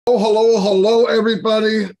Oh, hello,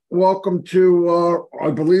 everybody. Welcome to, I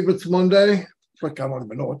believe it's Monday. I don't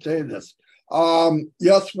even know what day it is.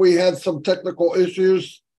 Yes, we had some technical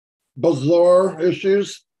issues, bizarre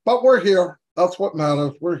issues, but we're here. That's what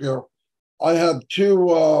matters. We're here. I have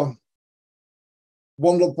two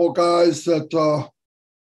wonderful guys that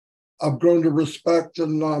I've grown to respect,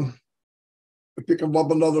 and if you can love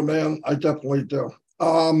another man, I definitely do.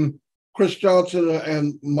 Chris Johnson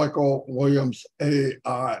and Michael Williams,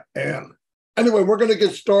 AIN. Anyway, we're going to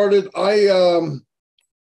get started.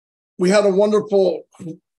 We had a wonderful,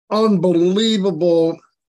 unbelievable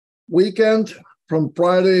weekend from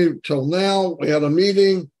Friday till now. We had a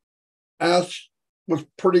meeting. Ash was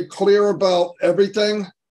pretty clear about everything,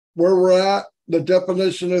 where we're at. The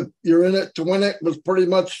definition of you're in it to win it was pretty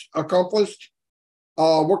much accomplished.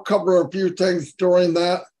 We'll cover a few things during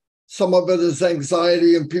that. Some of it is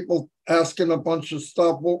anxiety and people asking a bunch of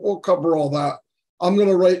stuff. We'll cover all that. I'm going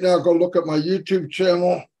to right now go look at my YouTube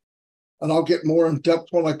channel, and I'll get more in depth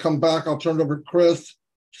when I come back. I'll turn it over to Chris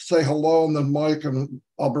to say hello, and then Mike, and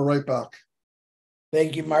I'll be right back.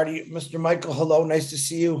 Thank you, Marty. Mr. Michael, hello. Nice to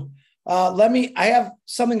see you. I have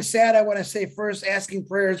something sad I want to say first, asking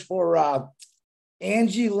prayers for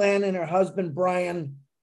Angie Lynn and her husband, Brian,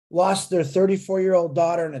 lost their 34-year-old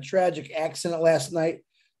daughter in a tragic accident last night.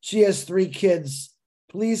 She has 3 kids.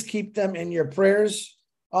 Please keep them in your prayers.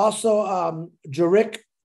 Also, Jerick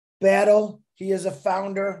Battle, he is a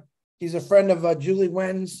founder. He's a friend of Julie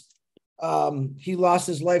Wen's. He lost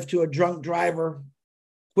his life to a drunk driver.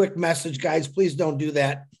 Quick message, guys, please don't do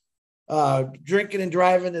that. Drinking and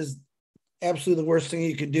driving is absolutely the worst thing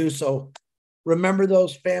you could do. So remember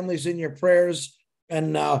those families in your prayers,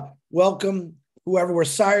 and welcome whoever. We're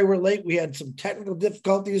sorry we're late. We had some technical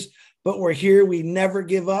difficulties, but we're here. We never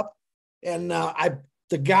give up. And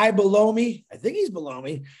the guy below me, I think he's below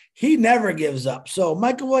me, he never gives up. So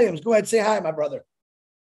Michael Williams, go ahead, say hi, my brother.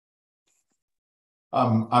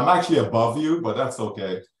 I'm actually above you, but that's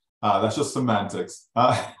okay. That's just semantics.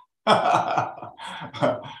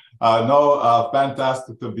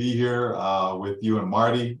 Fantastic to be here with you and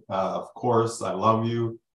Marty. Of course, I love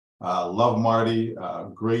you. Love Marty.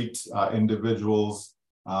 Great individuals.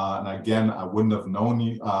 And again, I wouldn't have known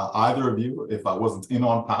you, either of you, if I wasn't in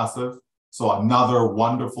Onpassive. So another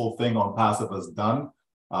wonderful thing Onpassive has done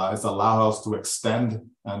is allow us to extend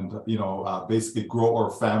and basically grow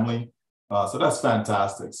our family. So that's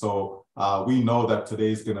fantastic. So we know that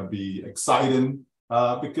today is going to be exciting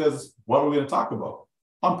because what are we going to talk about?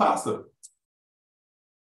 Onpassive.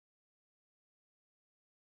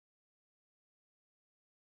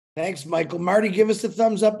 Thanks, Michael. Marty, give us a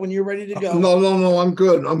thumbs up when you're ready to go. No, I'm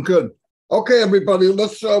good. Okay, everybody,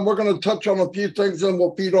 we're going to touch on a few things and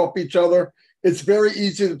we'll feed off each other. It's very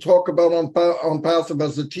easy to talk about Onpassive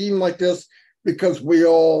as a team like this because we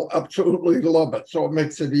all absolutely love it. So it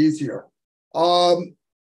makes it easier.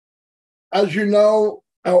 As you know,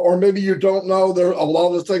 or maybe you don't know, there a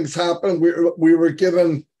lot of things happen. We were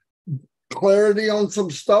given clarity on some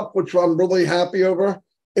stuff, which I'm really happy over.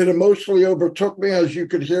 It emotionally overtook me, as you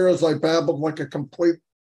could hear, as I babbled like a complete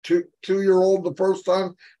two-year-old the first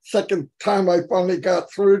time. Second time I finally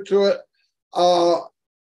got through to it.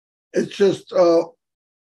 It's just the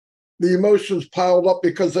emotions piled up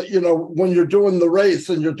because, when you're doing the race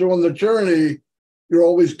and you're doing the journey, you're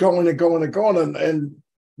always going and going and going. And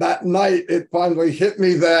that night, it finally hit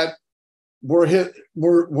me that we're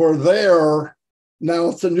there. Now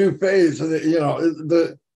it's a new phase. And,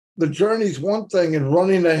 the journey's one thing and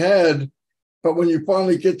running ahead. But when you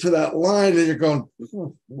finally get to that line and you're going,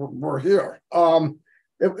 we're here.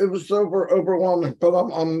 It was overwhelming, but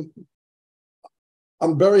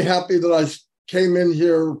I'm very happy that I came in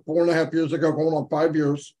here 4.5 years ago, going on 5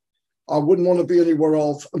 years. I wouldn't want to be anywhere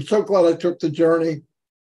else. I'm so glad I took the journey.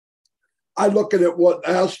 I look at it, what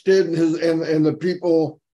Ash did and the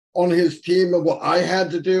people on his team and what I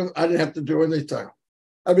had to do. I didn't have to do anything.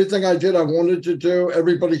 Everything I did, I wanted to do.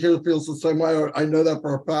 Everybody here feels the same way. I know that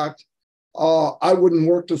for a fact. I wouldn't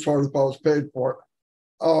work this hard if I was paid for it.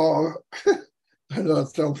 I know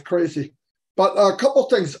that sounds crazy. But a couple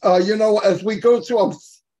things, as we go through,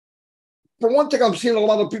 for one thing, I'm seeing a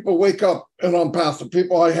lot of people wake up and Onpassive,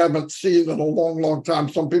 people I haven't seen in a long, long time.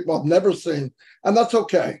 Some people I've never seen, and that's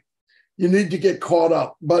okay. You need to get caught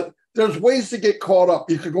up, but there's ways to get caught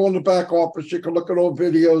up. You could go in the back office, you could look at old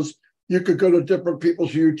videos, you could go to different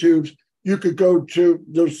people's YouTubes, you could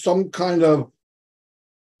there's some kind of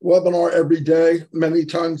webinar every day, many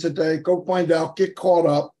times a day. Go find out, get caught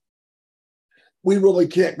up. We really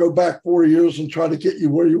can't go back 4 years and try to get you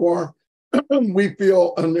where you are. We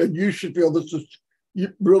feel, and you should feel, this is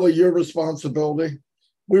really your responsibility.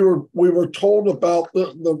 we were told about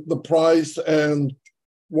the price and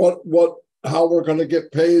how we're going to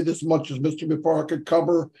get paid, as much as Mr. Mufareh could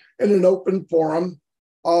cover in an open forum.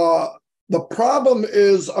 The problem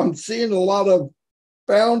is I'm seeing a lot of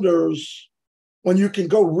founders, when you can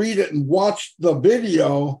go read it and watch the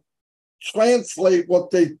video, translate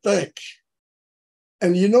what they think.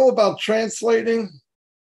 And you know about translating?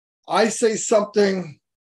 I say something,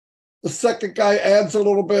 the second guy adds a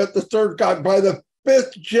little bit, the third guy, by the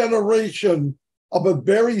fifth generation of a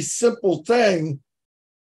very simple thing,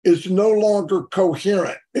 is no longer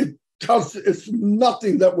coherent. It's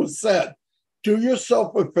nothing that was said. Do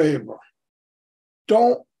yourself a favor.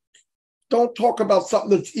 Don't talk about something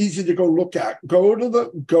that's easy to go look at. Go to the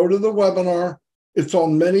webinar. It's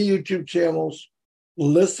on many YouTube channels.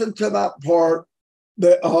 Listen to that part.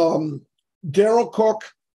 Daryl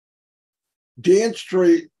Cook, Dan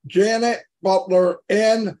Street, Janet Butler,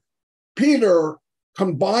 and Peter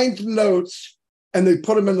combined notes, and they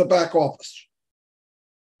put them in the back office.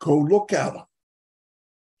 Go look at them.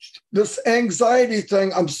 This anxiety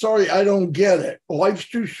thing, I'm sorry, I don't get it. Life's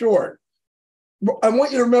too short. I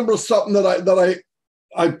want you to remember something that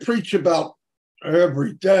I preach about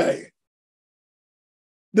every day.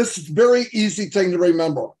 This is a very easy thing to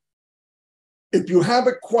remember. If you have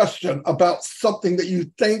a question about something that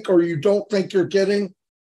you think or you don't think you're getting,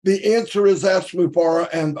 the answer is ask Mufareh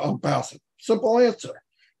and Onpassive. Simple answer.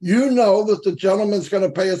 You know that the gentleman's going to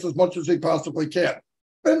pay us as much as he possibly can.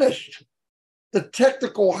 Finished. The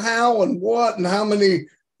technical how and what and how many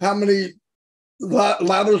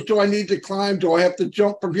ladders do I need to climb? Do I have to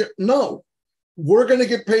jump from here? No. We're going to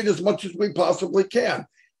get paid as much as we possibly can.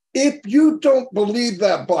 If you don't believe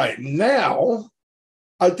that by now,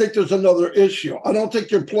 I think there's another issue. I don't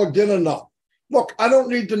think you're plugged in enough. Look, I don't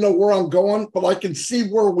need to know where I'm going, but I can see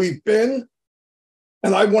where we've been,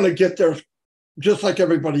 and I want to get there just like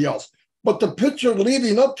everybody else. But the picture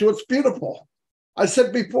leading up to it's beautiful. I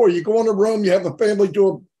said before, you go in a room, you have a family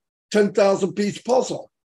do a 10,000-piece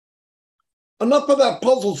puzzle. Enough of that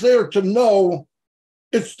puzzle's there to know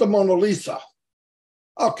it's the Mona Lisa.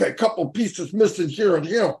 Okay, a couple pieces missing here and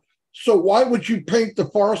here. So why would you paint the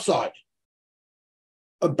far side?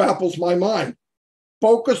 It baffles my mind.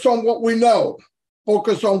 Focus on what we know.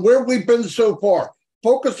 Focus on where we've been so far.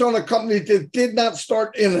 Focus on a company that did not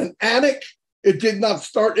start in an attic. It did not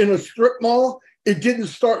start in a strip mall. It didn't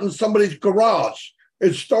start in somebody's garage.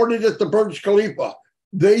 It started at the Burj Khalifa.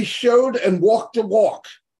 They showed and walked the walk.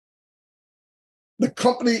 The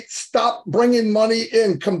company stopped bringing money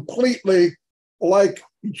in completely like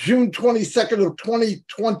June 22nd of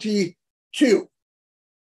 2022.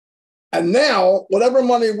 And now, whatever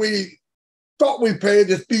money we thought we paid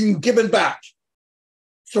is being given back.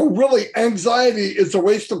 So really, anxiety is a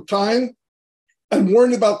waste of time. And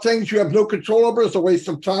worrying about things you have no control over is a waste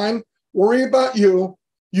of time. Worry about you.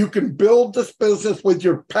 You can build this business with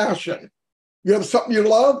your passion. You have something you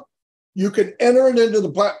love, you can enter it into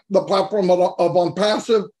the platform of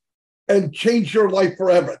Onpassive and change your life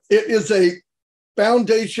forever. It is a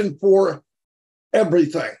foundation for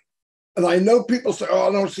everything. And I know people say, oh,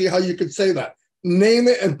 I don't see how you could say that. Name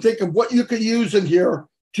it and think of what you could use in here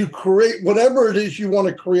to create whatever it is you want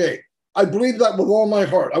to create. I believe that with all my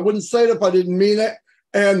heart. I wouldn't say it if I didn't mean it.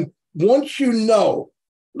 And once you know,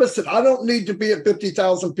 listen, I don't need to be at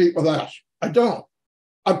 50,000 feet with Ash. I don't.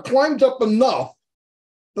 I've climbed up enough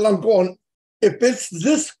that I'm going, if it's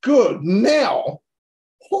this good now,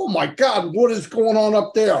 oh my God, what is going on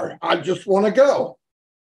up there? I just want to go.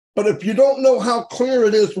 But if you don't know how clear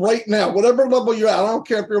it is right now, whatever level you're at, I don't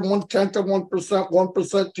care if you're 1/10 of 1%,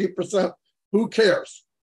 1%, 2%, who cares?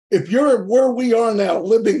 If you're where we are now,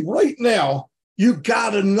 living right now, you got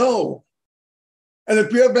to know. And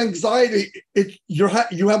if you have anxiety, you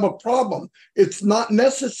have a problem. It's not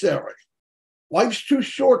necessary. Life's too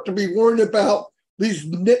short to be worried about these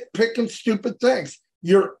nitpicking stupid things.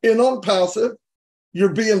 You're in Onpassive.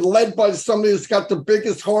 You're being led by somebody that's got the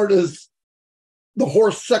biggest heart as the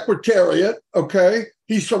horse secretariat, okay?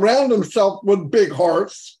 He surrounded himself with big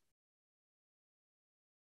hearts.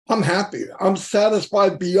 I'm happy. I'm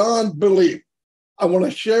satisfied beyond belief. I want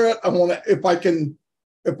to share it. I want to, if I can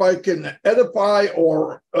edify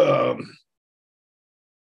or I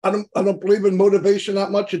don't believe in motivation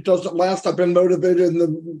that much. It doesn't last. I've been motivated and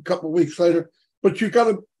then a couple of weeks later. But you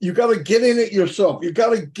gotta get in it yourself. You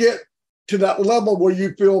gotta get to that level where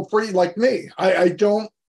you feel free, like me. I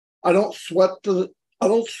don't sweat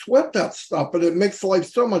that stuff, but it makes life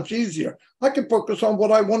so much easier. I can focus on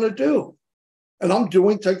what I want to do. And I'm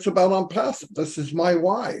doing things about Onpassive. This is my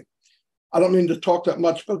why. I don't mean to talk that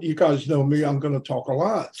much, but you guys know me, I'm going to talk a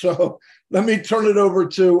lot. So let me turn it over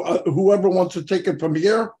to whoever wants to take it from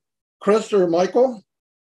here, Chris or Michael.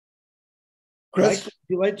 Chris? Would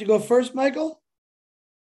you like to go first, Michael?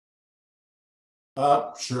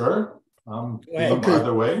 Sure. Okay.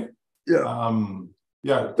 Either way. Yeah.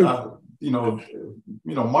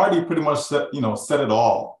 Marty pretty much said it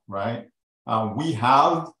all, right? We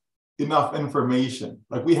have enough information.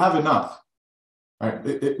 Like, we have enough. Right?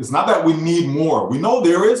 It's not that we need more. We know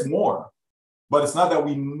there is more, but it's not that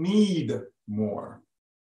we need more.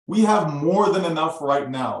 We have more than enough right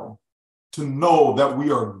now to know that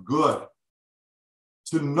we are good,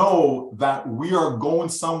 to know that we are going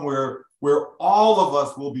somewhere where all of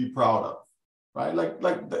us will be proud of, right?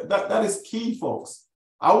 That is key, folks.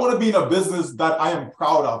 I want to be in a business that I am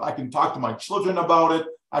proud of. I can talk to my children about it.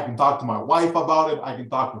 I can talk to my wife about it. I can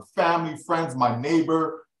talk to family, friends, my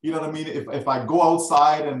neighbor. You know what I mean? If I go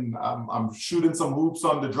outside and I'm shooting some hoops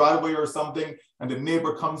on the driveway or something, and the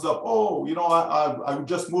neighbor comes up, oh, I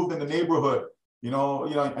just moved in the neighborhood,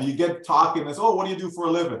 and you get talking and say, oh, what do you do for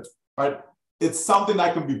a living, right? It's something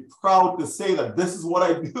I can be proud to say that this is what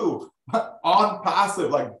I do. Onpassive,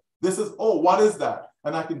 like, this is, oh, what is that?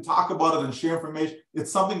 And I can talk about it and share information.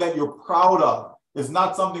 It's something that you're proud of. It's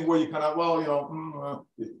not something where you kind of,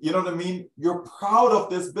 you know what I mean? You're proud of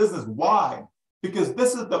this business. Why? Because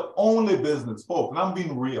this is the only business, folks, and I'm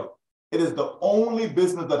being real. It is the only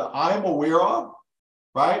business that I'm aware of,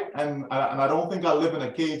 right? And I don't think I live in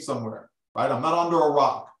a cave somewhere, right? I'm not under a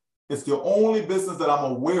rock. It's the only business that I'm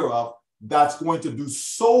aware of that's going to do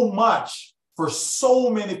so much for so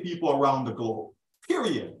many people around the globe,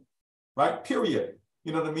 period, right? Period.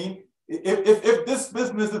 You know what I mean? If this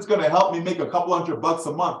business is going to help me make a couple $100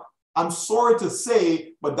 a month, I'm sorry to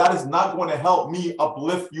say, but that is not going to help me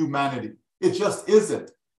uplift humanity. It just isn't.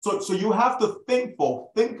 So you have to think,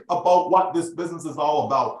 folks, think about what this business is all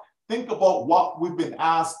about. Think about what we've been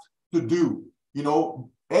asked to do.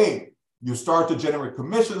 Hey, you start to generate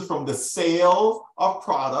commissions from the sale of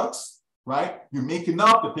products, right? You're making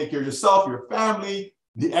enough to take care of yourself, your family,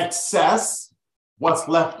 the excess, what's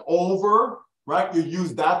left over, right? You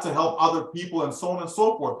use that to help other people and so on and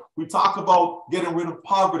so forth. We talk about getting rid of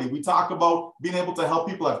poverty. We talk about being able to help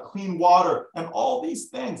people have clean water and all these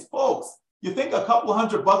things, folks. You think a couple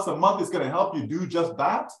 $100 a month is going to help you do just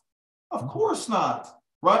that? Of course not,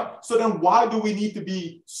 right? So then why do we need to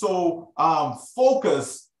be so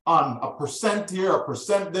focused on a percent here, a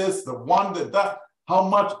percent this, the one that, how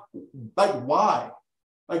much, like why?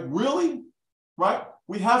 Like really, right?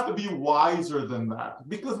 We have to be wiser than that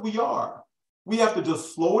because we are. We have to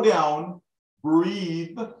just slow down,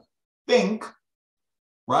 breathe, think,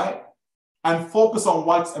 right? And focus on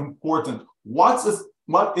what's important. What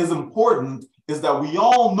is important is that we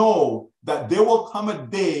all know that there will come a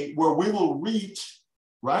day where we will reach,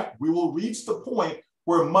 right? We will reach the point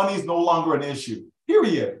where money is no longer an issue,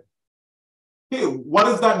 period. Hey, what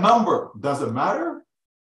is that number? Does it matter?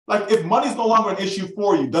 Like, if money is no longer an issue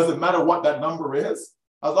for you, does it matter what that number is?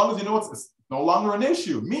 As long as you know it's no longer an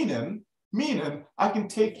issue, meaning I can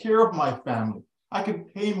take care of my family. I can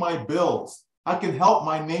pay my bills. I can help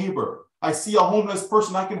my neighbor. I see a homeless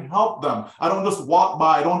person, I can help them. I don't just walk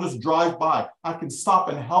by, I don't just drive by. I can stop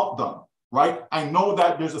and help them, right? I know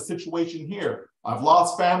that there's a situation here. I've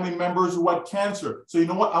lost family members who had cancer. So you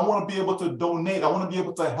know what? I want to be able to donate. I want to be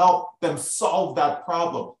able to help them solve that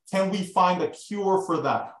problem. Can we find a cure for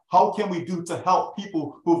that? How can we do to help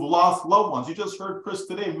people who've lost loved ones? You just heard Chris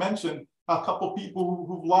today mention a couple people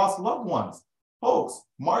who've lost loved ones. Folks,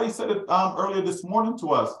 Marty said it earlier this morning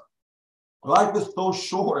to us. Life is so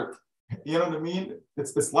short. You know what I mean?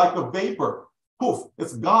 It's like a vapor. Poof,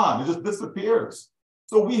 it's gone. It just disappears.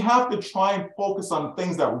 So we have to try and focus on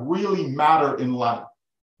things that really matter in life,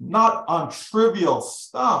 not on trivial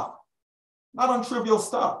stuff. Not on trivial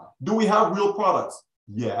stuff. Do we have real products?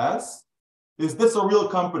 Yes. Is this a real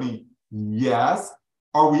company? Yes.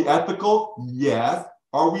 Are we ethical? Yes.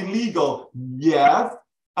 Are we legal? Yes.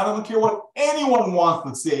 I don't care what anyone wants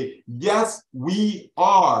to say. Yes, we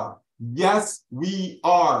are. Yes, we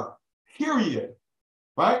are. Period.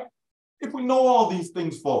 Right? If we know all these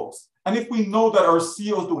things, folks, and if we know that our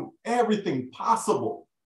CEO is doing everything possible,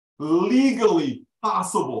 legally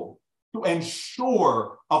possible, to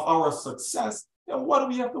ensure of our success, then what do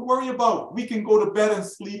we have to worry about? We can go to bed and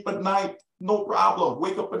sleep at night, no problem.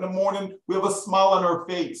 Wake up in the morning, we have a smile on our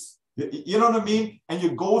face. You know what I mean? And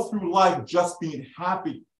you go through life just being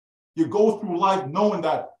happy. You go through life knowing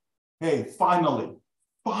that, hey, finally,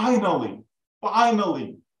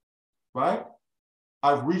 right?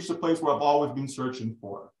 I've reached a place where I've always been searching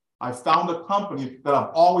for. I found a company that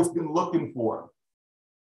I've always been looking for.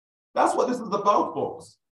 That's what this is about,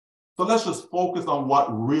 folks. So let's just focus on what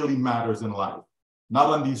really matters in life, not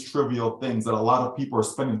on these trivial things that a lot of people are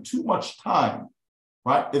spending too much time,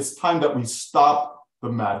 right? It's time that we stop the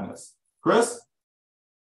madness. Chris?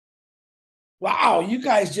 Wow, you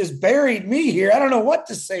guys just buried me here. I don't know what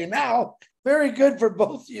to say now. Very good for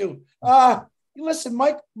both of you. Listen,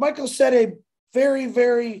 Michael said a very,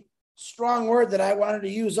 very strong word that I wanted to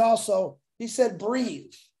use also. He said,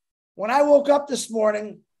 breathe. When I woke up this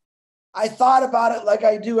morning, I thought about it like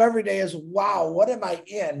I do every day is, wow, what am I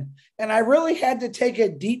in? And I really had to take a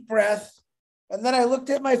deep breath. And then I looked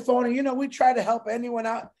at my phone and, we try to help anyone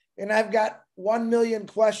out. And I've got 1 million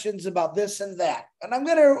questions about this and that. And I'm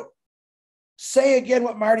going to say again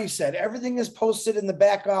what Marty said. Everything is posted in the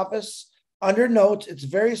back office under notes. It's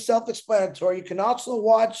very self-explanatory. You can also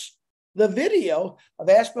watch the video of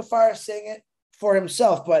Ash Mufareh saying it for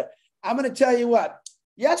himself. But I'm going to tell you what.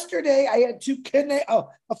 Yesterday, I had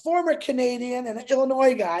a former Canadian and an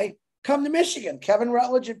Illinois guy come to Michigan, Kevin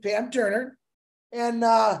Rutledge and Pam Turner. And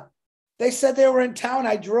they said they were in town.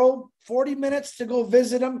 I drove 40 minutes to go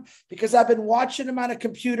visit them because I've been watching them on a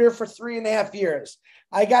computer for 3.5 years.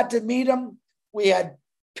 I got to meet them. We had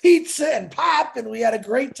pizza and pop, and we had a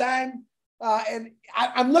great time. And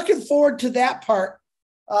I'm looking forward to that part.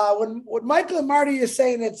 When Michael and Marty is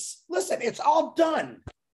saying it's all done.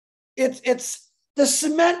 The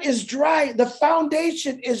cement is dry. The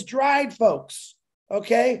foundation is dried, folks.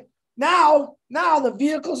 Okay. Now the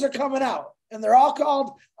vehicles are coming out and they're all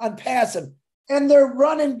called Onpassive and they're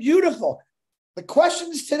running beautiful. The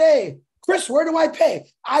questions today, Chris, where do I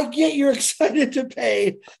pay? I get you're excited to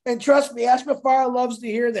pay. And trust me, Ash Mufareh loves to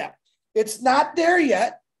hear that. It's not there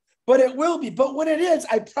yet, but it will be. But when it is,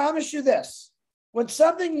 I promise you this, when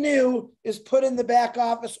something new is put in the back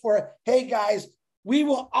office or, hey guys,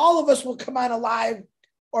 all of us will come on alive,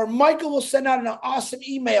 or Michael will send out an awesome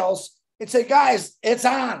emails and say, guys, it's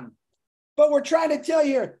on. But we're trying to tell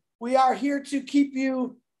you, we are here to keep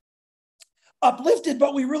you uplifted,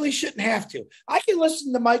 but we really shouldn't have to. I can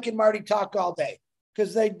listen to Mike and Marty talk all day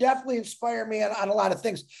because they definitely inspire me on a lot of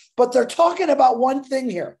things. But they're talking about one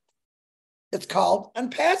thing here. It's called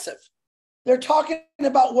Onpassive. They're talking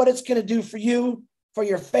about what it's going to do for you, for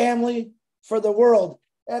your family, for the world.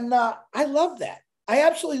 And I love that. I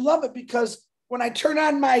absolutely love it because when I turn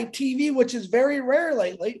on my TV, which is very rare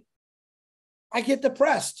lately, I get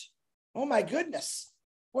depressed. Oh my goodness.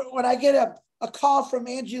 When I get a call from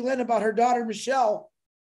Angie Lynn about her daughter, Michelle,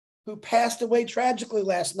 who passed away tragically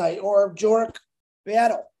last night, or Jork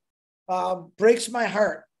Battle, breaks my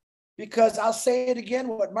heart because I'll say it again,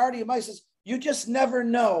 what Marty and Mike says, you just never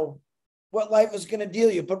know what life is going to deal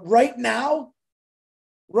you. But right now,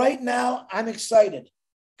 I'm excited.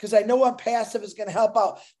 Because I know Onpassive is going to help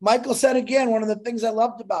out. Michael said again, one of the things I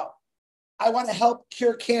loved about, I want to help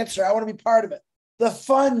cure cancer. I want to be part of it. The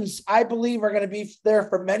funds, I believe, are going to be there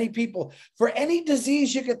for many people. For any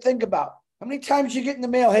disease you could think about. How many times you get in the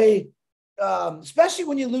mail, hey, especially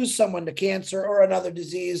when you lose someone to cancer or another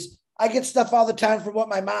disease. I get stuff all the time from what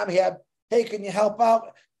my mom had. Hey, can you help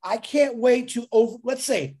out? I can't wait to let's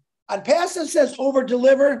say, Onpassive says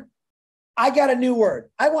over-deliver. I got a new word.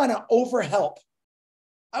 I want to over-help.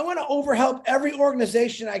 I want to overhelp every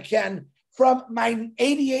organization I can, from my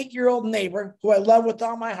 88-year-old neighbor, who I love with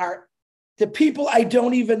all my heart, to people I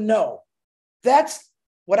don't even know. That's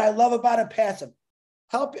what I love about Onpassive.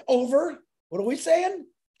 Help over, what are we saying?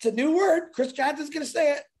 It's a new word. Chris Johnson's going to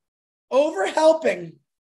say it. Over helping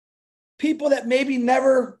people that maybe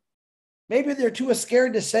they're too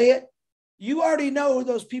scared to say it. You already know who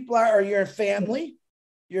those people are your family,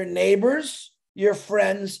 your neighbors, your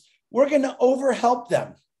friends. We're going to overhelp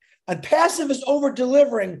them. Onpassive is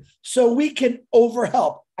over-delivering so we can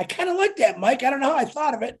overhelp. I kind of like that, Mike. I don't know how I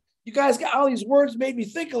thought of it. You guys got all these words, made me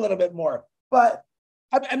think a little bit more. But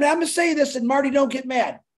I'm going to say this, and Marty, don't get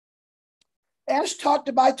mad. Ash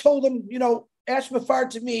I told him, Ash Mufareh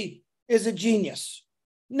to me is a genius.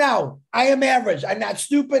 Now, I am average. I'm not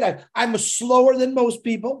stupid. I'm slower than most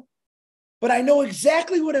people. But I know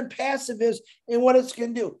exactly what Onpassive is and what it's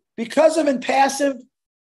going to do. Because of Onpassive,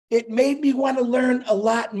 it made me want to learn a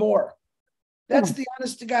lot more. That's the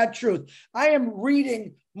honest to God truth. I am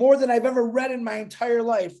reading more than I've ever read in my entire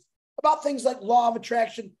life about things like law of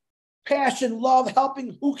attraction, passion, love,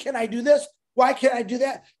 helping. Who can I do this? Why can't I do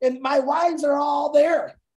that? And my whys are all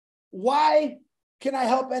there. Why can I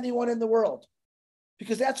help anyone in the world?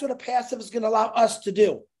 Because that's what Onpassive is going to allow us to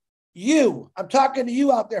do. I'm talking to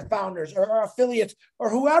you out there, founders or affiliates or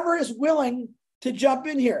whoever is willing to jump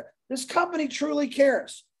in here. This company truly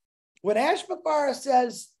cares. When Ash Mufareh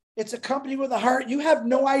says it's a company with a heart, you have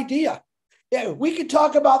no idea. Yeah, we could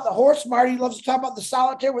talk about the horse. Marty loves to talk about the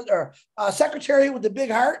solitaire with or secretary with the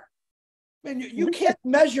big heart. Man, you can't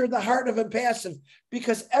measure the heart of Onpassive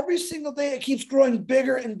because every single day it keeps growing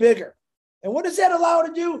bigger and bigger. And what does that allow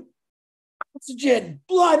to do? Oxygen,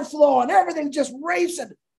 blood flowing, everything just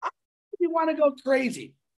racing. You want to go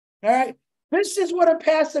crazy. All right. This is what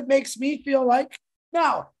Onpassive makes me feel like.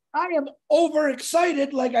 Now, I am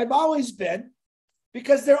overexcited like I've always been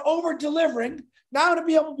because they're over delivering. Now to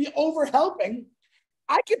be able to be over helping,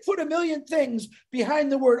 I can put a million things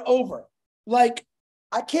behind the word over. Like,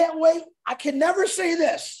 I can't wait. I can never say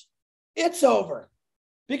this. It's over.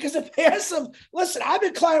 Because Onpassive, listen, I've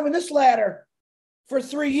been climbing this ladder for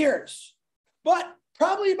 3 years. But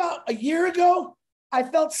probably about a year ago, I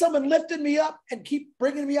felt someone lifting me up and keep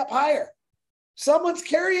bringing me up higher. Someone's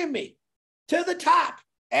carrying me to the top.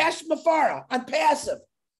 Ash Mufareh, Onpassive,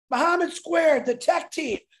 Muhammad Squared, the tech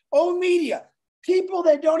team, O Media, people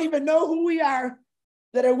that don't even know who we are,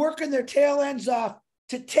 that are working their tail ends off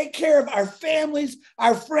to take care of our families,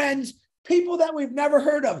 our friends, people that we've never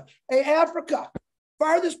heard of. Hey, Africa,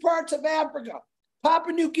 farthest parts of Africa,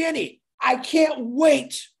 Papua New Guinea. I can't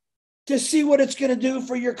wait to see what it's going to do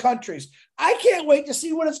for your countries. I can't wait to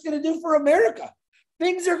see what it's going to do for America.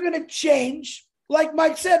 Things are going to change. Like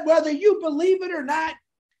Mike said, whether you believe it or not,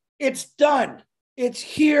 it's done. It's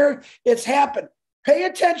here. It's happened. Pay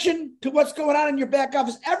attention to what's going on in your back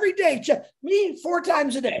office every day. Me, 4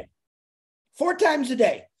 times a day. 4 times a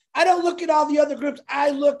day. I don't look at all the other groups. I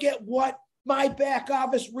look at what my back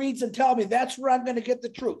office reads and tell me. That's where I'm going to get the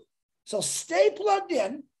truth. So stay plugged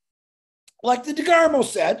in, like the DeGarmo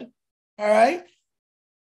said, all right?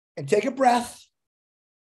 And take a breath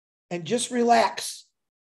and just relax.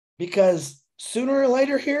 Because sooner or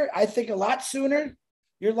later here, I think a lot sooner,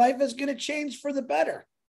 your life is going to change for the better.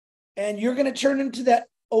 And you're going to turn into that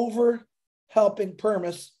over-helping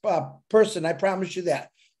person. I promise you that.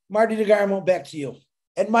 Marty DeGarmo, back to you.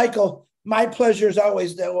 And Michael, my pleasure as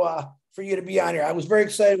always for you to be on here. I was very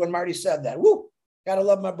excited when Marty said that. Woo! Gotta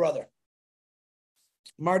love my brother.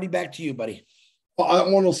 Marty, back to you, buddy. Well, I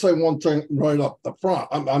want to say one thing right up the front.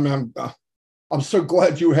 I'm so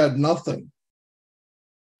glad you had nothing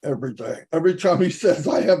every day. Every time he says,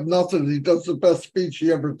 I have nothing, he does the best speech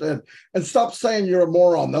he ever did. And stop saying you're a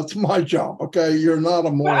moron. That's my job, okay? You're not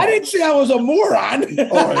a moron. I didn't say I was a moron.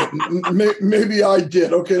 All right, maybe I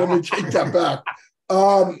did. Okay, let me take that back.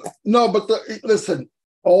 No, but listen,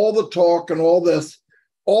 all the talk and all this,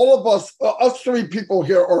 all of us 3 people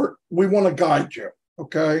here we want to guide you,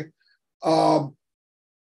 okay?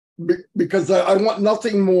 Because I want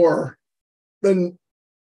nothing more than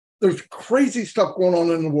there's crazy stuff going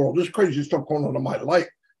on in the world. There's crazy stuff going on in my life.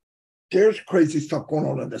 There's crazy stuff going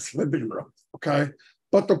on in this living room, okay?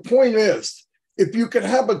 But the point is, if you could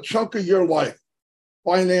have a chunk of your life,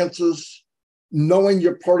 finances, knowing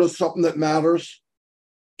you're part of something that matters,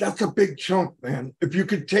 that's a big chunk, man. If you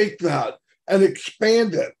could take that and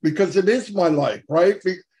expand it, because it is my life, right?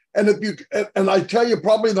 And I tell you,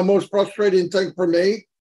 probably the most frustrating thing for me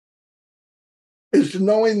is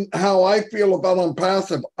knowing how I feel about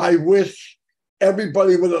Onpassive. I wish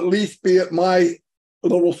everybody would at least be at my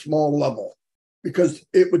little small level, because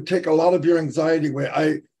it would take a lot of your anxiety away.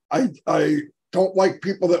 I don't like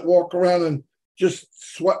people that walk around and just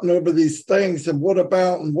sweating over these things and what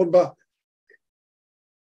about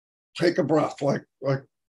take a breath, like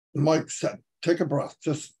Mike said, take a breath,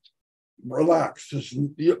 just relax, just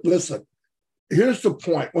listen. Here's the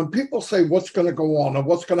point. When people say what's going to go on and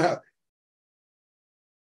what's going to happen,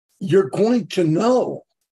 you're going to know.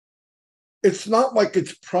 It's not like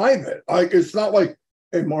it's private. Like, it's not like,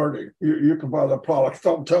 hey, Marty, you can buy the products.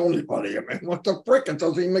 Don't tell anybody. I mean, what the frick? It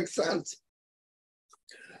doesn't even make sense.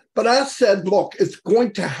 But as said, look, it's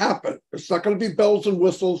going to happen. It's not going to be bells and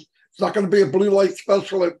whistles. It's not going to be a blue light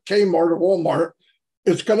special at Kmart or Walmart.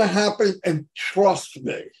 It's going to happen, and trust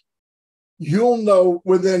me, you'll know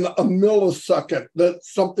within a millisecond that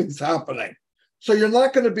something's happening. So you're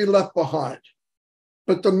not going to be left behind.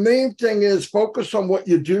 But the main thing is focus on what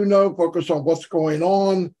you do know, focus on what's going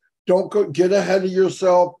on. Don't get ahead of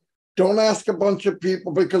yourself. Don't ask a bunch of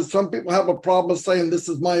people, because some people have a problem saying, this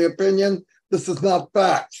is my opinion. This is not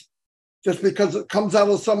fact. Just because it comes out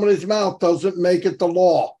of somebody's mouth doesn't make it the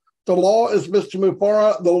law. The law is Mr.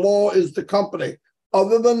 Mufareh. The law is the company.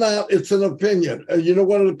 Other than that, it's an opinion. And you know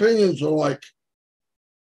what opinions are like?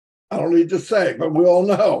 I don't need to say, but we all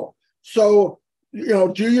know. So,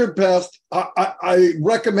 do your best. I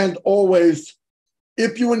recommend always,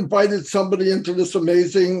 if you invited somebody into this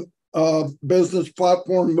amazing business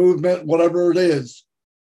platform, movement, whatever it is,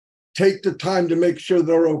 take the time to make sure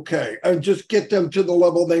they're okay and just get them to the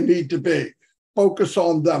level they need to be. focus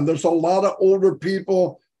on them. There's a lot of older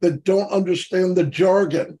people that don't understand the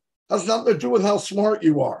jargon. Has nothing to do with how smart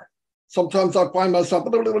you are. Sometimes I find myself,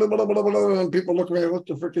 and people look at me, what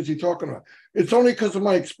the frick is he talking about? It's only because of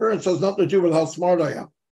my experience. It has nothing to do with how smart I am.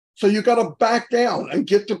 So you got to back down and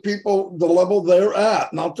get to people the level they're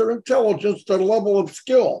at, not their intelligence, their level of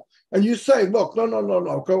skill. And you say, look,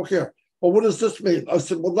 no, go here. Well, what does this mean? I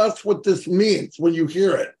said, well, that's what this means when you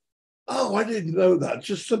hear it. Oh, I didn't know that.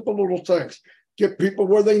 Just simple little things. Get people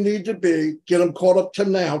where they need to be, get them caught up to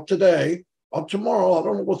now, today, or tomorrow. I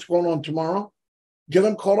don't know what's going on tomorrow. Get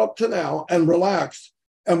them caught up to now and relax.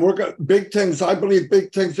 And we're going big things. I believe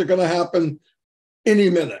big things are going to happen any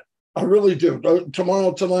minute. I really do.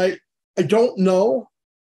 Tomorrow, tonight, I don't know,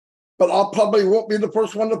 but I'll probably won't be the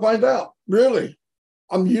first one to find out. Really.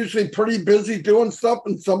 I'm usually pretty busy doing stuff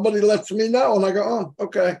and somebody lets me know and I go, oh,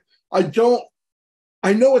 okay. I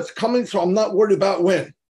know it's coming, so I'm not worried about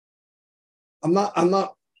when. I'm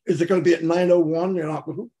not, is it going to be at 9:01? You're not,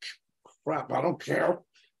 crap, I don't care.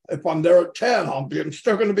 If I'm there at 10, I'm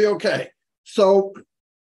still going to be okay. So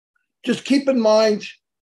just keep in mind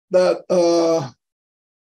that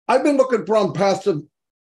I've been looking for Onpassive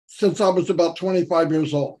since I was about 25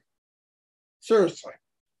 years old. Seriously.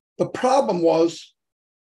 The problem was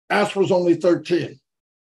Ash was only 13.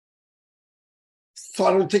 So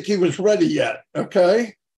I don't think he was ready yet,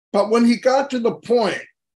 okay? But when he got to the point,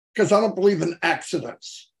 because I don't believe in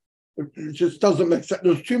accidents, it just doesn't make sense.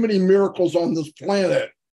 There's too many miracles on this planet.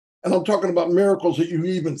 And I'm talking about miracles that you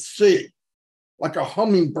even see, like a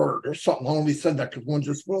hummingbird or something. I only said that because one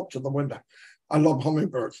just flew up to the window. I love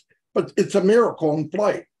hummingbirds. But it's a miracle in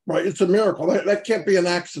flight, right? It's a miracle. That can't be an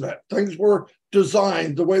accident. Things were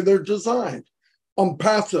designed the way they're designed.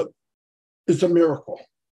 Onpassive is a miracle.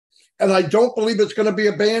 And I don't believe it's going to be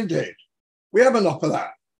a Band-Aid. We have enough of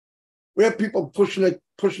that. We have people pushing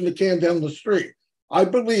the can down the street. I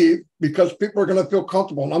believe because people are going to feel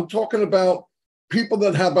comfortable. And I'm talking about people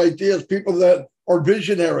that have ideas, people that are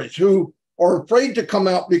visionaries who are afraid to come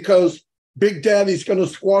out because Big Daddy's going to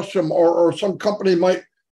squash them or some company might,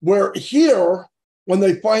 where here, when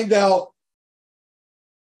they find out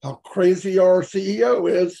how crazy our CEO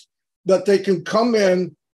is, that they can come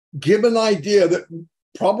in, give an idea that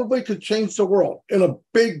probably could change the world in a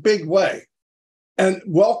big, big way and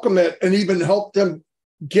welcome it and even help them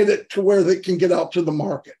get it to where they can get out to the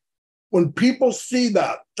market. When people see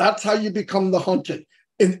that, that's how you become the hunted.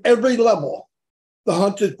 In every level, the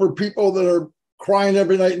hunted for people that are crying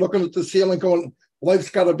every night, looking at the ceiling, going, life's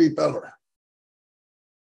got to be better.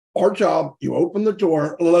 Our job, you open the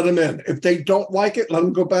door, let them in. If they don't like it, let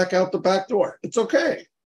them go back out the back door. It's okay.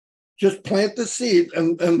 Just plant the seed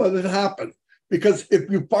and let it happen. Because if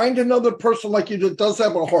you find another person like you that does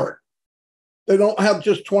have a heart, they don't have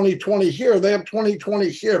just 20/20 here, they have 20/20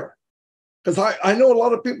 here. Because I know a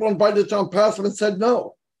lot of people invited to Onpassive and said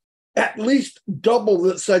no. At least double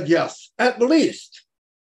that said yes, at least.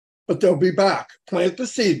 But they'll be back. Plant the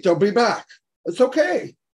seed, they'll be back. It's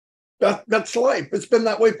okay. That's life. It's been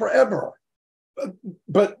that way forever.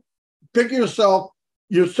 But figure yourself,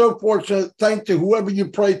 you're so fortunate. Thank to whoever you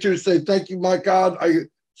pray to, say, thank you, my God. I'm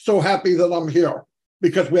so happy that I'm here.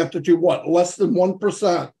 Because we have to do what? Less than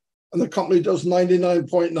 1%. And the company does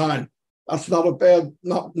 99.9. That's not a bad,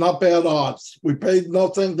 not bad odds. We paid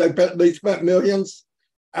nothing. They spent millions.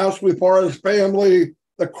 Ask Mufareh's family,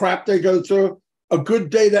 the crap they go through. A good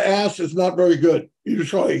day to ask is not very good.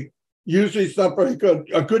 Usually it's not very good.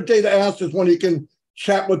 A good day to ask is when you can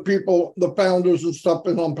chat with people, the founders and stuff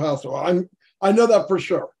in Onpassive. I know that for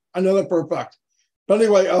sure. I know that for a fact. But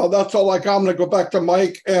anyway, that's all I got. I'm going to go back to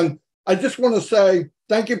Mike. And I just want to say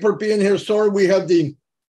thank you for being here. Sorry we had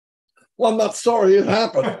well, I'm not sorry it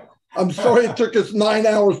happened. I'm sorry it took us 9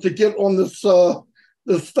 hours to get on this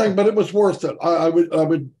this thing, but it was worth it. I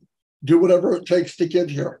would do whatever it takes to get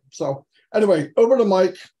here. So anyway, over to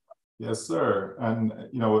Mike. Yes, sir. And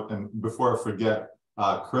and before I forget,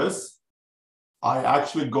 Chris, I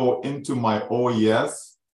actually go into my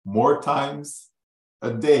OES more times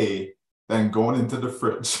a day than going into the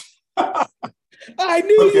fridge. I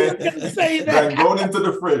knew you were going to say that. Than going into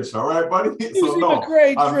the fridge. All right, buddy? So no,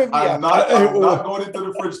 I'm not going into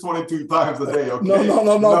the fridge 22 times a day. Okay?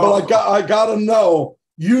 No. But I gotta know.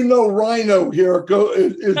 You know, Rhino here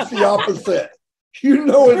it's the opposite. You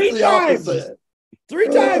know, it's the opposite. 3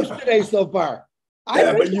 times today so far.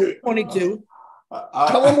 I but you 22.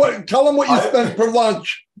 Tell them what you spent for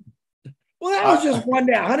lunch. Well, that was just one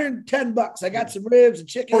day, $110. I got some ribs and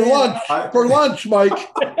chicken for lunch, Mike.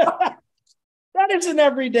 That isn't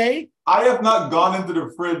every day. I have not gone into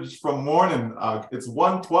the fridge from morning. It's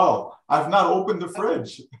 1:12. I've not opened the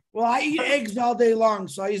fridge. Well, I eat eggs all day long,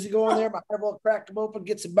 so I usually go in there, my eyeball, crack them open,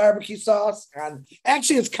 get some barbecue sauce, and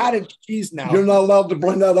actually it's cottage cheese now. You're not allowed to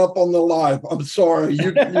bring that up on the live. I'm sorry.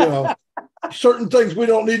 You know, certain things we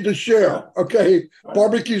don't need to share. Okay,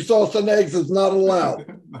 barbecue sauce and eggs is not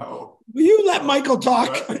allowed. No. Will you let Michael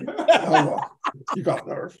talk? Oh, you got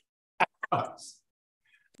nerve.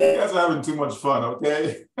 You guys are having too much fun,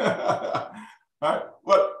 okay? All right.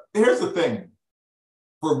 But here's the thing.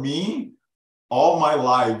 For me, all my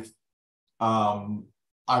life,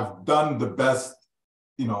 I've done the best,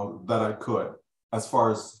 that I could as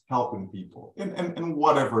far as helping people in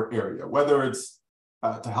whatever area, whether it's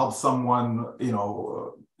to help someone,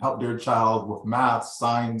 help their child with math,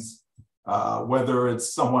 science, whether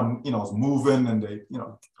it's someone, is moving and they,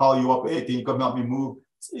 call you up, hey, can you come help me move?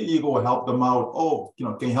 So you go help them out. Oh,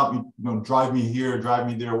 can you help me, drive me here, drive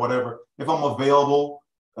me there, whatever. If I'm available,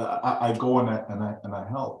 I go and I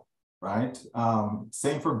help, right?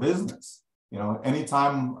 Same for business.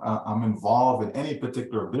 Anytime I'm involved in any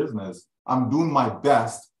particular business, I'm doing my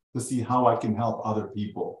best to see how I can help other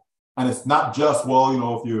people. And it's not just,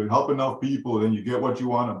 if you help enough people, then you get what you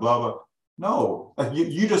want and blah, blah. No,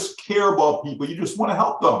 you just care about people. You just want to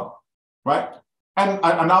help them, right? And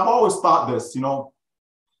I've always thought this,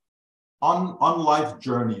 on life's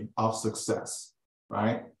journey of success,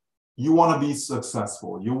 right? You want to be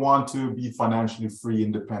successful. You want to be financially free,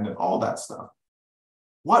 independent, all that stuff.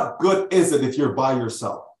 What good is it if you're by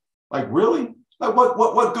yourself? Like, really? Like,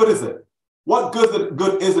 what good is it? What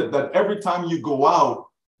good is it that every time you go out,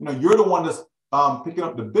 you're the one that's picking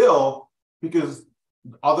up the bill because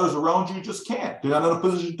others around you just can't. They're not in a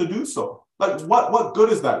position to do so. Like, what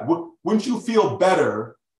good is that? Wouldn't you feel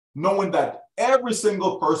better knowing that every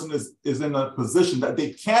single person is in a position that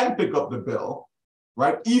they can pick up the bill,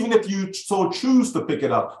 right? Even if you so choose to pick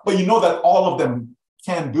it up, but you know that all of them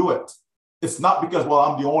can do it. It's not because,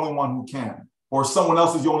 I'm the only one who can, or someone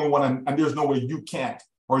else is the only one and there's no way you can't,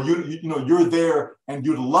 or you're there and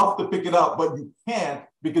you'd love to pick it up, but you can't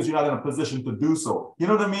because you're not in a position to do so. You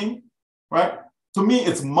know what I mean? Right? To me,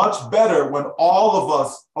 it's much better when all of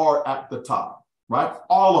us are at the top, right?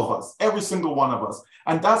 All of us, every single one of us.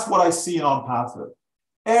 And that's what I see in Onpassive.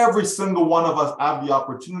 Every single one of us have the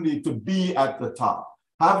opportunity to be at the top,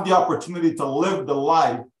 have the opportunity to live the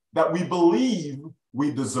life that we believe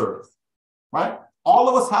we deserve, right? All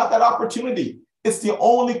of us have that opportunity. It's the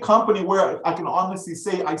only company where I can honestly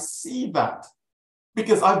say I see that,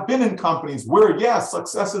 because I've been in companies where, yes,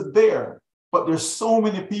 success is there, but there's so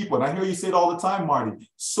many people, and I hear you say it all the time, Marty,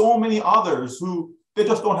 so many others who they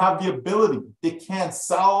just don't have the ability. They can't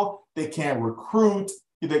sell, they can't recruit,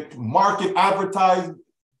 they market, advertise.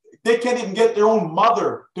 They can't even get their own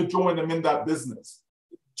mother to join them in that business.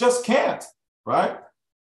 Just can't, right?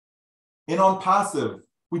 In Onpassive,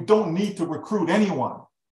 we don't need to recruit anyone.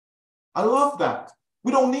 I love that.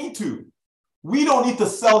 We don't need to. We don't need to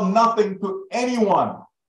sell nothing to anyone.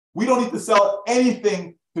 We don't need to sell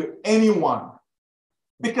anything to anyone.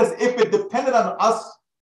 Because if it depended on us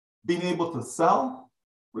being able to sell,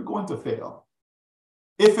 we're going to fail.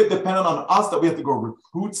 If it depended on us that we have to go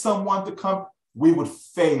recruit someone to come, we would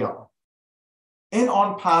fail. In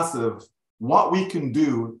Onpassive, what we can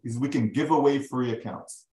do is we can give away free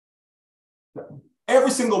accounts.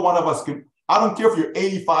 Every single one of us can. I don't care if you're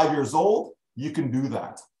 85 years old, you can do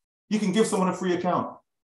that. You can give someone a free account.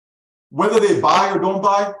 Whether they buy or don't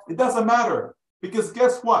buy, it doesn't matter. Because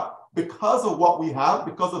guess what? Because of what we have,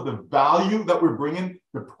 because of the value that we're bringing,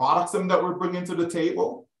 the products that we're bringing to the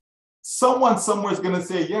table, someone somewhere is going to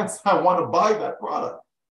say, yes, I want to buy that product.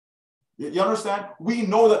 You understand? We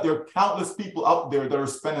know that there are countless people out there that are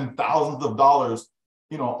spending thousands of dollars,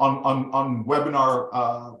 on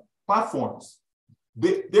webinar platforms.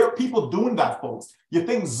 There are people doing that, folks. You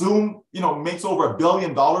think Zoom, makes over $1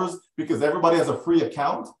 billion because everybody has a free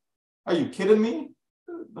account? Are you kidding me?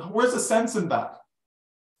 Where's the sense in that?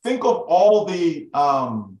 Think of all the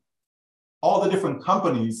different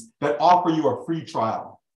companies that offer you a free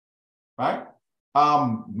trial, right?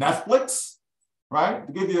 Netflix, right?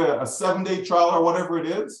 To give you a 7-day trial or whatever it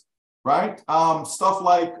is, right? Stuff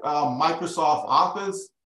like Microsoft Office,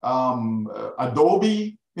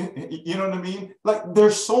 Adobe, you know what I mean? Like,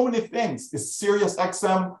 there's so many things. It's Sirius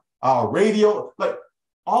XM, radio, like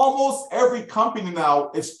almost every company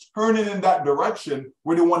now is turning in that direction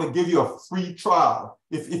where they want to give you a free trial.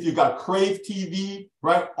 If you got Crave TV,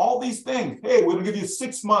 right? All these things. Hey, we're going to give you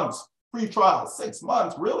 6 months free trial. 6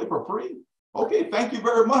 months, really, for free? Okay, thank you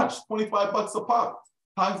very much. $25 a pop.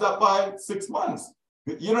 Times that by 6 months.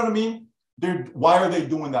 You know what I mean? Why are they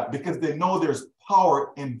doing that? Because they know there's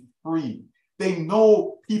power in free. They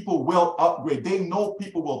know people will upgrade. They know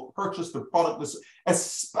people will purchase the product,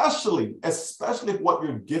 especially if what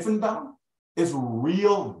you're giving them is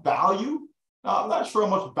real value. Now, I'm not sure how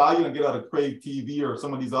much value I get out of Crave TV or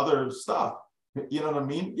some of these other stuff. You know what I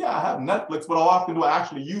mean? Yeah, I have Netflix, but how often do I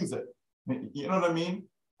actually use it? You know what I mean?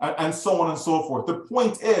 And so on and so forth. The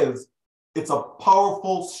point is, it's a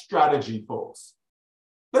powerful strategy, folks.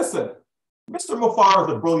 Listen, Mr. Mufareh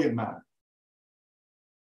is a brilliant man.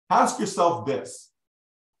 Ask yourself this: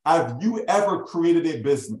 have you ever created a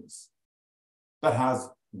business that has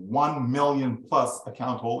 1 million plus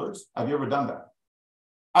account holders? Have you ever done that?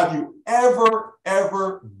 Have you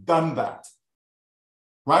ever done that?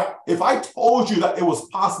 Right? If I told you that it was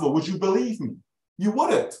possible, would you believe me? You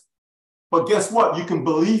wouldn't. But guess what? You can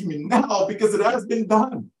believe me now because it has been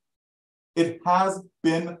done. It has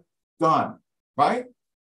been done, right?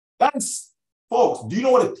 That's, folks, do you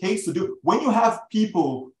know what it takes to do? When you have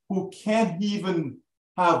people who can't even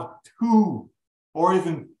have 2 or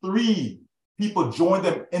even 3 people join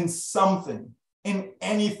them in something, in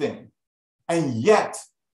anything, and yet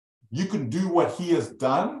you can do what he has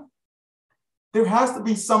done, there has to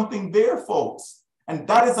be something there, folks. And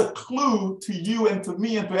that is a clue to you and to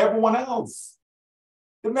me and to everyone else.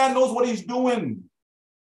 The man knows what he's doing,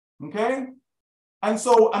 okay? And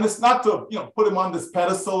so, and it's not to, put him on this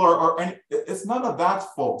pedestal or any, it's none of that,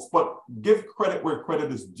 folks, but give credit where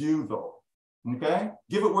credit is due, though, okay?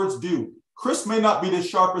 Give it where it's due. Chris may not be the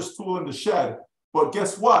sharpest tool in the shed, but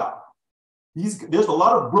guess what? There's a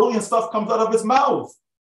lot of brilliant stuff comes out of his mouth,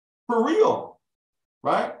 for real,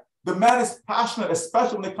 right? The man is passionate,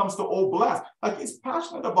 especially when it comes to Old Blast. Like, he's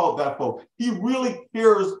passionate about that, folks. He really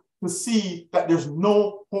cares to see that there's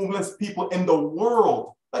no homeless people in the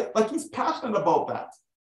world. Like he's passionate about that,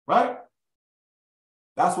 right?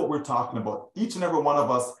 That's what we're talking about. Each and every one of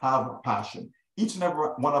us have a passion. Each and every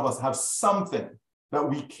one of us have something that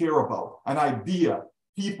we care about, an idea,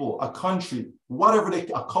 people, a country,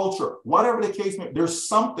 a culture, whatever the case may be, there's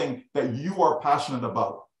something that you are passionate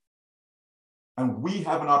about. And we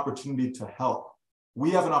have an opportunity to help.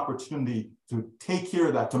 We have an opportunity to take care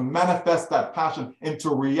of that, to manifest that passion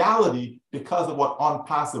into reality because of what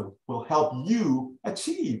Onpassive will help you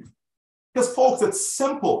achieve. Because, folks, it's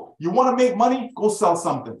simple. You want to make money? Go sell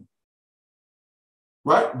something.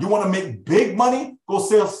 Right? You want to make big money? Go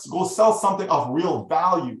sell something of real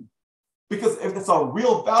value. Because if it's a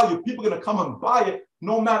real value, people are going to come and buy it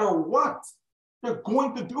no matter what. They're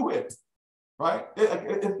going to do it. Right?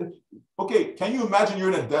 Okay, can you imagine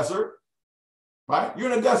you're in a desert? Right?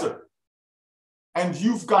 You're in a desert and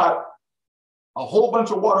you've got a whole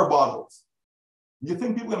bunch of water bottles. You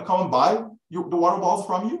think people are going to come and buy the water bottles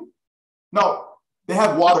from you? No, they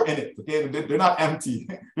have water in it. Okay, they're not empty.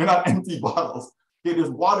 They're not empty bottles. Okay, there's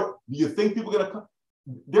water. Do you think people are going to come?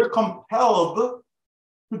 They're compelled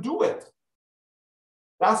to do it.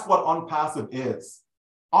 That's what Onpassive is.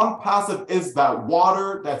 Onpassive is that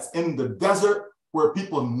water that's in the desert where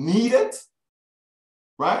people need it,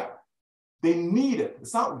 right? They need it.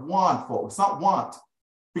 It's not want, folks. It's not want.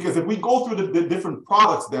 Because if we go through the different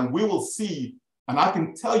products, then we will see, and I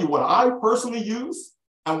can tell you what I personally use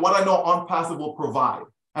and what I know Onpassive will provide.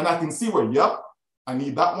 And I can see where, yep, I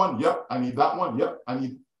need that one. Yep, I need that one. Yep,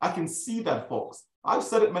 I can see that, folks. I've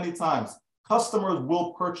said it many times. Customers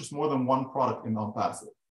will purchase more than one product in Onpassive.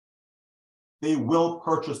 They will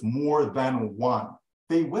purchase more than one.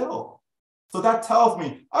 They will. So that tells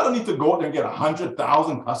me I don't need to go out there and get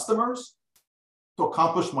 100,000 customers to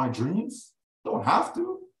accomplish my dreams. Don't have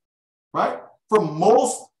to, right? For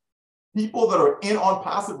most people that are in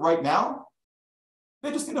Onpassive right now,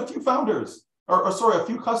 they just need a few founders, a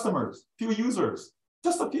few customers, a few users,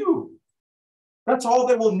 just a few. That's all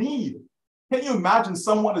they will need. Can you imagine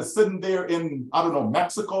someone is sitting there in, I don't know,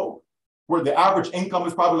 Mexico, where the average income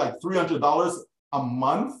is probably like $300 a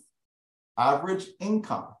month? Average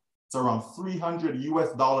income. It's around $300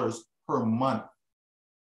 US per month.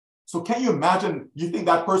 So can you imagine, you think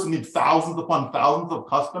that person needs thousands upon thousands of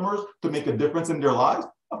customers to make a difference in their lives?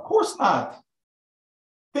 Of course not.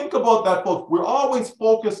 Think about that, folks. We're always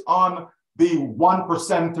focused on the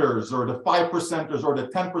 1%ers or the 5%ers or the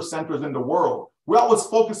 10%ers in the world. We always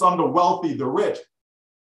focus on the wealthy, the rich.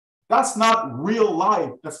 That's not real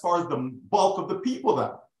life as far as the bulk of the people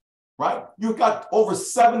then, right? You've got over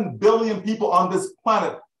 7 billion people on this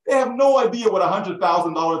planet. They have no idea what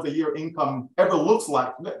 $100,000 a year income ever looks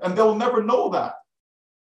like, and they'll never know that.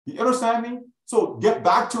 You understand me? So get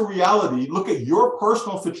back to reality, look at your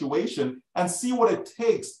personal situation, and see what it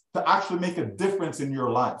takes to actually make a difference in your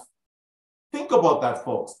life. Think about that,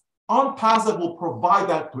 folks. Onpassive will provide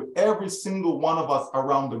that to every single one of us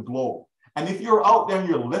around the globe. And if you're out there and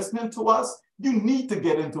you're listening to us, you need to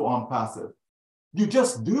get into Onpassive. You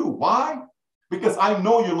just do. Why? Because I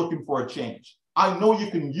know you're looking for a change. I know you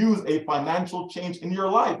can use a financial change in your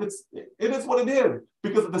life. It is what it is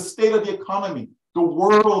because of the state of the economy, the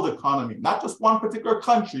world economy, not just one particular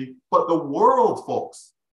country, but the world,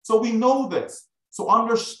 folks. So we know this. So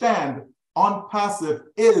understand, Onpassive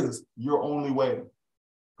is your only way.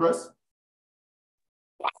 Chris?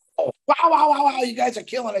 Wow. You guys are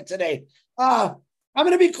killing it today. I'm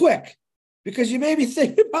going to be quick because you made me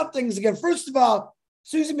think about things again. First of all,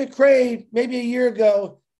 Susan McCrae, maybe a year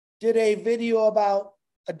ago, did a video about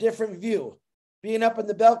a different view, being up in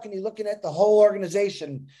the balcony, looking at the whole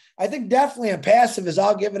organization. I think definitely Onpassive is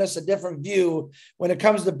all giving us a different view when it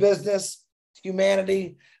comes to business,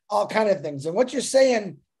 humanity, all kind of things. And what you're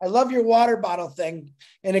saying, I love your water bottle thing.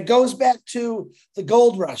 And it goes back to the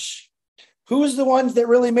gold rush. Who's the ones that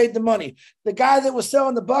really made the money? The guy that was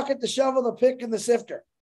selling the bucket, the shovel, the pick, and the sifter.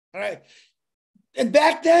 All right. And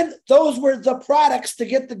back then, those were the products to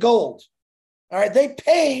get the gold. All right. They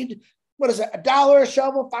paid, what is it, $1 a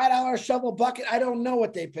shovel, $5 a shovel bucket? I don't know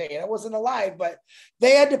what they paid. I wasn't alive, but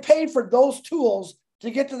they had to pay for those tools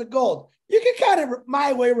to get to the gold. You can kind of,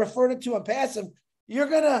 my way, refer to Onpassive. You're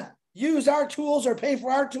going to use our tools or pay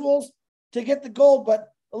for our tools to get the gold, but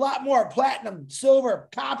a lot more platinum, silver,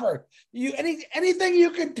 copper. Anything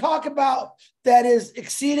you can talk about that is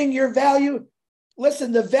exceeding your value.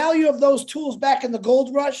 Listen, the value of those tools back in the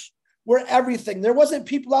gold rush were everything. There wasn't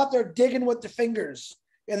people out there digging with their fingers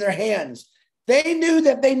in their hands. They knew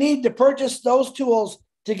that they need to purchase those tools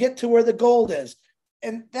to get to where the gold is.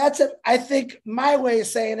 And that's, I think, my way of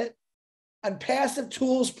saying it. Onpassive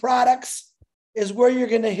tools products is where you're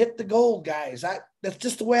going to hit the gold, guys. That's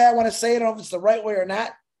just the way I want to say it. I don't know if it's the right way or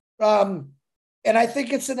not. And I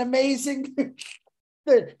think it's an amazing, and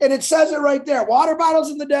it says it right there, water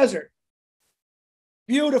bottles in the desert.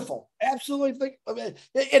 Beautiful. Absolutely. And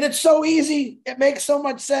it's so easy. It makes so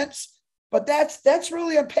much sense, but that's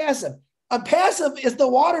really Onpassive. Onpassive is the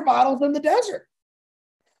water bottles in the desert.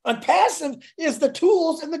 Onpassive is the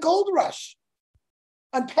tools in the gold rush.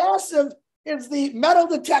 Onpassive is the metal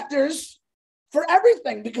detectors for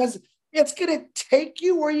everything because it's going to take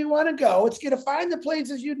you where you want to go. It's going to find the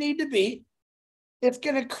places you need to be. It's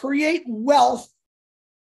going to create wealth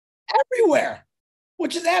everywhere,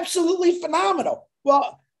 which is absolutely phenomenal.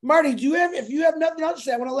 Well, Marty, if you have nothing else to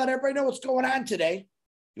say, I want to let everybody know what's going on today.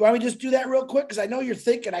 You want me to just do that real quick? Because I know you're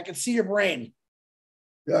thinking. I can see your brain.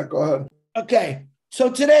 Yeah, go ahead. Okay.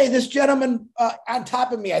 So today, this gentleman on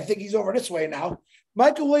top of me, I think he's over this way now,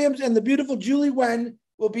 Michael Williams and the beautiful Julie Wen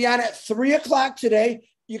will be on at 3 o'clock today.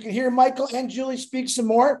 You can hear Michael and Julie speak some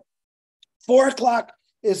more. 4 o'clock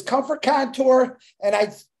is Comfort Contour.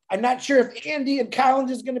 And I'm not sure if Andy and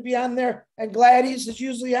Collins is going to be on there. And Gladys is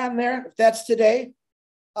usually on there, if that's today.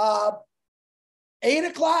 8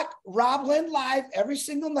 o'clock, Rob Lynn live every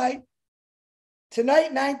single night.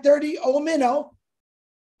 Tonight, 9:30, Minnow.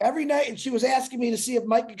 Every night. And she was asking me to see if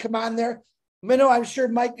Mike could come on there. Minnow, I'm sure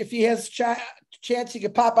Mike, if he has a chance, he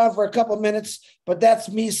could pop on for a couple of minutes. But that's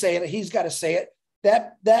me saying it. He's got to say it.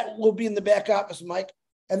 That will be in the back office, Mike.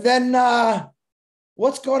 And then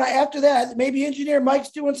what's going on after that? Maybe Engineer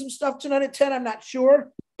Mike's doing some stuff tonight at 10. I'm not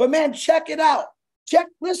sure. But, man, check it out.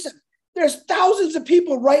 Listen, there's thousands of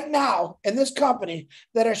people right now in this company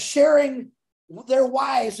that are sharing their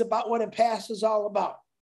whys about what Onpassive is all about.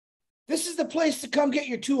 This is the place to come get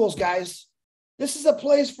your tools, guys. This is a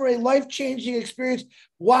place for a life-changing experience.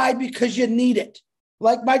 Why? Because you need it.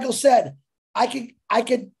 Like Michael said,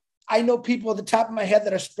 I know people at the top of my head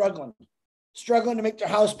that are struggling to make their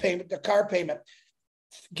house payment, their car payment,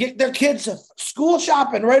 get their kids school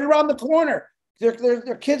shopping right around the corner.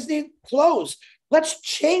 Their kids need clothes. Let's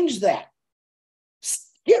change that.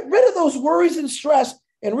 Get rid of those worries and stress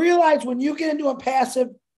and realize when you get into Onpassive,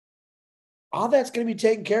 all that's going to be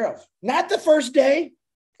taken care of. Not the first day.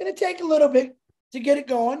 It's going to take a little bit to get it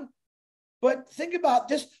going. But think about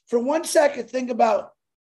this for 1 second. Think about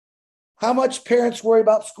how much parents worry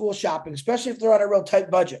about school shopping, especially if they're on a real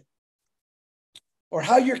tight budget, or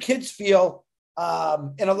how your kids feel.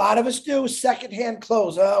 And a lot of us do secondhand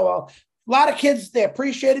clothes. Oh, well, a lot of kids, they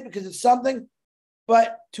appreciate it because it's something,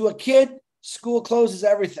 but to a kid, school clothes is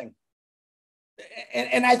everything.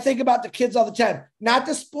 And I think about the kids all the time, not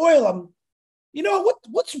to spoil them. You know,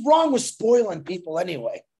 what's wrong with spoiling people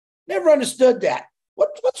anyway? Never understood that.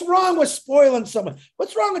 What's wrong with spoiling someone?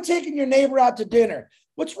 What's wrong with taking your neighbor out to dinner?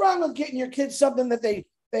 What's wrong with getting your kids something that they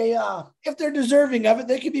if they're deserving of it,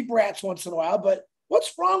 they can be brats once in a while, but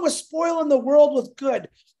what's wrong with spoiling the world with good?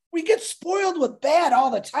 We get spoiled with bad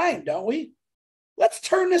all the time, don't we? Let's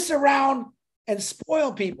turn this around and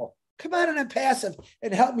spoil people. Come on in Onpassive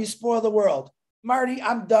and help me spoil the world. Marty,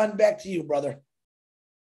 I'm done. Back to you, brother.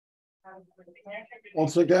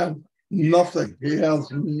 Once again, nothing. He has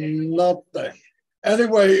nothing.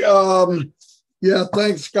 Anyway, yeah,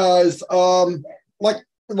 thanks, guys. Like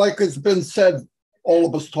it's been said, all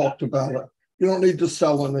of us talked about it. You don't need to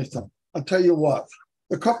sell anything. I'll tell you what,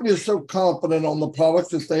 the company is so confident on the products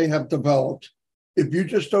that they have developed. If you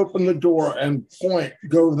just open the door and point,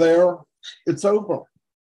 go there, it's over.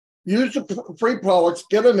 Use the free products,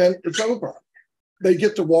 get them in, it's over. They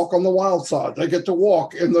get to walk on the wild side. They get to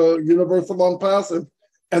walk in the universe of Onpassive,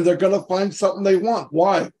 and they're going to find something they want.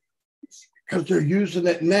 Why? Because they're using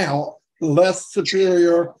it now, less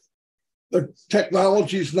superior. The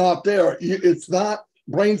technology's not there. It's not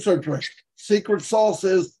brain surgery. Secret sauce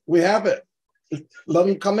is we have it. Let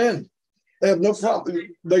them come in. They have no problem.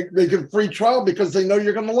 They give free trial because they know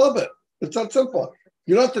you're going to love it. It's that simple.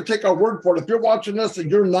 You don't have to take our word for it. If you're watching this and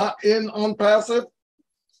you're not in Onpassive,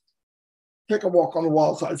 take a walk on the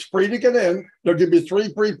wild side. It's free to get in. They'll give you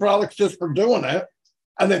 3 free products just for doing it.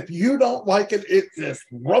 And if you don't like it, it just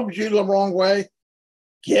rubs you the wrong way,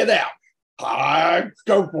 get out.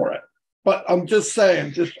 Go for it. But I'm just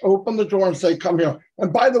saying, just open the door and say, come here.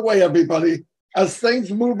 And by the way, everybody, as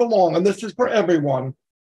things move along, and this is for everyone,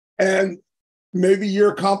 and maybe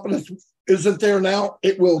your confidence isn't there now,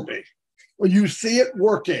 it will be. When you see it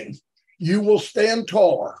working, you will stand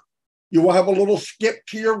taller. You will have a little skip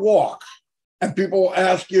to your walk. And people will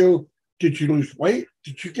ask you, did you lose weight?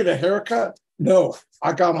 Did you get a haircut? No,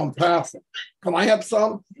 I got Onpassive. Can I have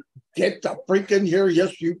some? Get the freak in here.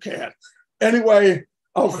 Yes, you can. Anyway,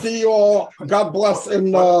 I'll see you all. God bless.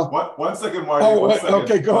 And one second, Marty. Oh, one second.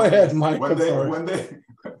 Okay, go ahead, Mike. When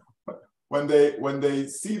they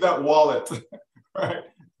see that wallet, right?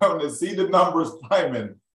 When they see the numbers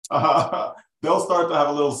climbing, they'll start to have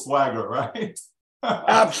a little swagger, right?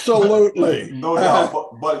 Absolutely. No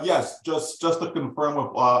doubt. But yes, just to confirm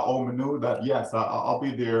with Manu that yes, I'll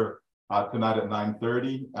be there tonight at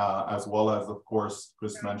 9:30, as well as, of course,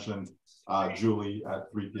 Chris mentioned Julie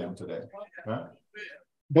at 3 p.m. today. Okay?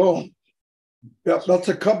 Boom. Yep, that's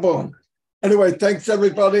a kaboom. Anyway, thanks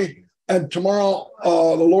everybody. And tomorrow, the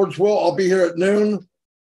Lord's will, I'll be here at noon.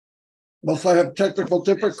 Unless I have technical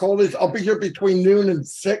difficulties, I'll be here between noon and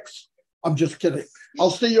 6. I'm just kidding.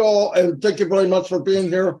 I'll see you all, and thank you very much for being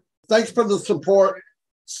here. Thanks for the support.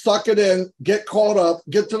 Suck it in, get caught up,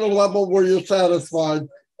 get to the level where you're satisfied.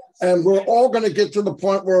 And we're all going to get to the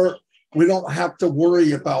point where we don't have to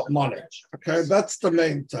worry about money. Okay, that's the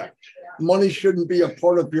main thing. Money shouldn't be a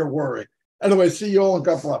part of your worry. Anyway, see you all, and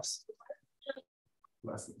God bless.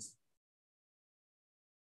 Blessings.